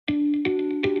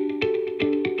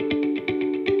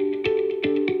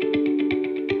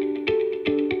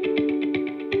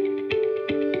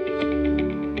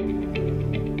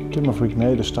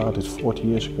Timmerfabriek started 40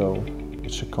 years ago.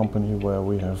 It's a company where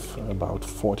we have about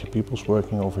 40 people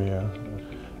working over here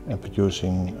and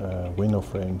producing window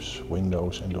frames,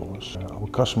 windows and doors. Our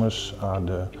customers are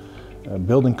the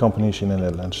building companies in the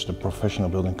Netherlands, the professional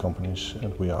building companies,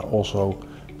 and we are also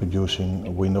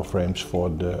producing window frames for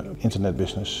the internet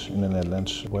business in the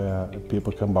Netherlands, where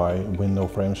people can buy window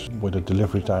frames with a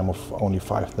delivery time of only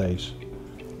 5 days.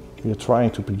 We are trying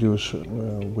to produce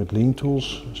with lean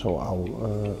tools, so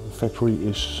our factory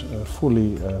is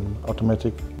fully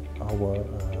automatic. Our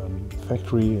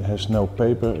factory has no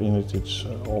paper in it, it's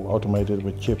all automated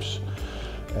with chips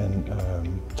and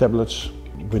tablets.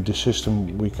 With this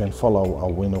system we can follow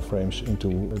our window frames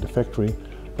into the factory,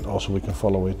 but also we can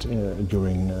follow it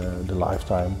during the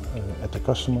lifetime at the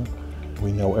customer.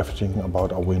 We know everything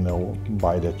about our window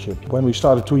by that chip. When we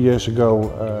started 2 years ago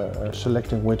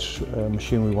selecting which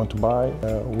machine we want to buy,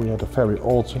 we had a very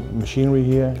old machinery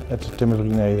here at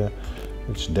Timmerfabriek.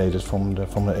 It's dated from the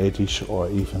 80s or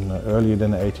even earlier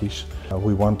than the 80s.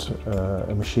 We want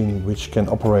a machine which can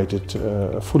operate it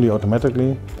fully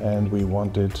automatically, and we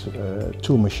wanted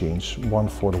 2 machines, one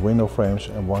for the window frames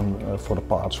and one for the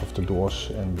parts of the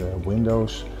doors and the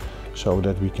windows, so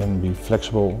that we can be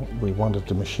flexible. We wanted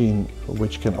the machine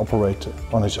which can operate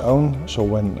on its own, so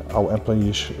when our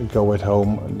employees go at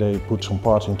home they put some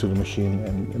parts into the machine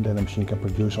and then the machine can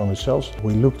produce on itself.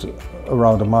 We looked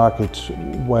around the market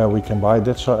where we can buy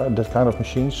that kind of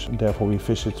machines. Therefore we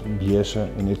visited Biesse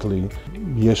in Italy.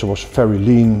 Biesse was a very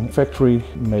lean factory,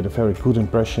 made a very good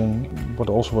impression. What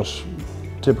also was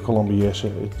typical on Biesse,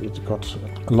 it got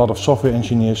a lot of software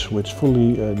engineers which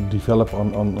fully develop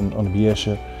on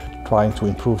Biesse, trying to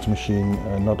improve the machine,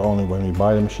 not only when we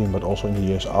buy the machine but also in the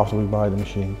years after we buy the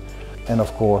machine. And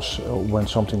of course when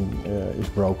something is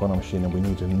broke on a machine and we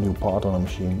need a new part on a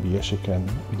machine, Biesse can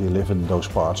deliver those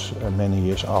parts many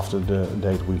years after the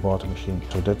date we bought the machine.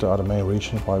 So that are the main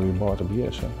reasons why we bought a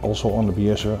Biesse. Also on the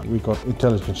Biesse we got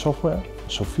intelligent software,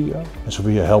 Sophia. And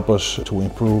Sophia helps us to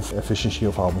improve efficiency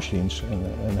of our machines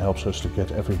and helps us to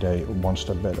get every day one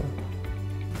step better.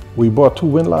 We bought 2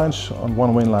 wind lines. On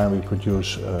one wind line we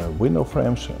produce window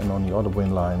frames, and on the other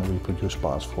wind line we produce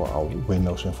parts for our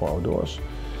windows and for our doors.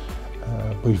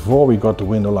 Before we got the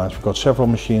window lines we got several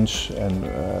machines, and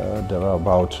there are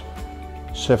about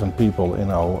 7 people in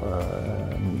our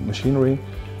machinery.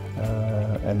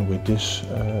 And with this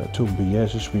 2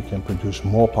 Biesses we can produce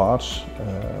more parts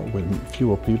with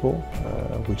fewer people.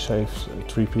 We saved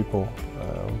 3 people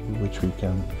which we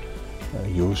can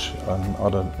use on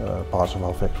other parts of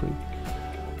our factory.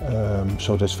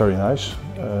 So that's very nice.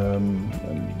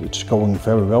 It's going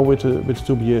very well with the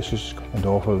 2 Biesses, and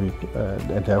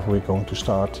therefore we're going to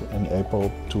start in April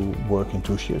to work in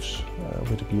 2 shifts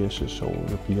with the Biesses. So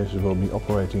the Biesses will be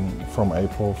operating from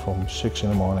April from 6 in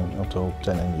the morning until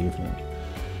 10 in the evening.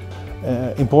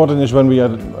 Important is when we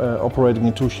are operating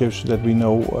in 2 shifts that we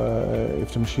know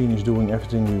if the machine is doing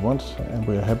everything we want, and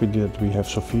we are happy that we have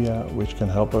Sophia, which can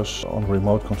help us on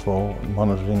remote control,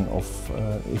 monitoring of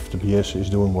if the Biesse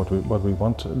is doing what we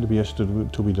want the Biesse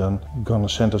to be done. Gonna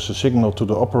send us a signal to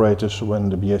the operators when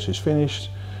the Biesse is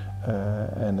finished,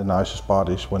 and the nicest part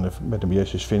is when the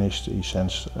Biesse is finished, he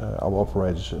sends our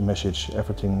operators a message,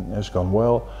 everything has gone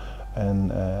well.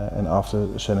 And after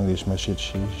sending this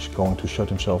message, he's going to shut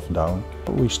himself down.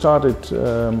 We started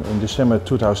in December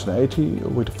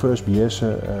 2018 with the first Biesse.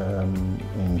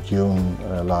 In June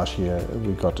last year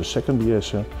we got the second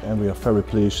Biesse, and we are very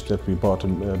pleased that we bought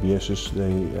the Biesses.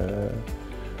 They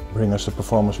bring us the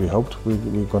performance we hoped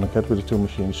we're going to get with the 2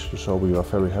 machines. So we are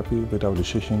very happy with our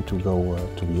decision to go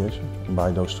to Biesse and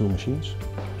buy those 2 machines.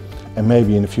 And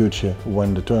maybe in the future,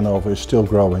 when the turnover is still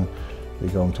growing,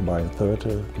 we're going to buy a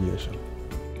 3rd Biesse.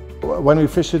 When we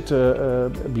visited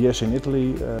Biesse in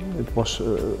Italy, it was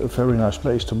a very nice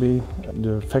place to be.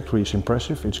 The factory is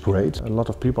impressive, it's great. A lot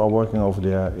of people are working over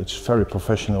there. It's very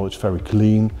professional, it's very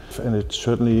clean, and it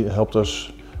certainly helped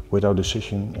us with our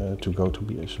decision to go to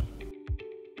Biesse.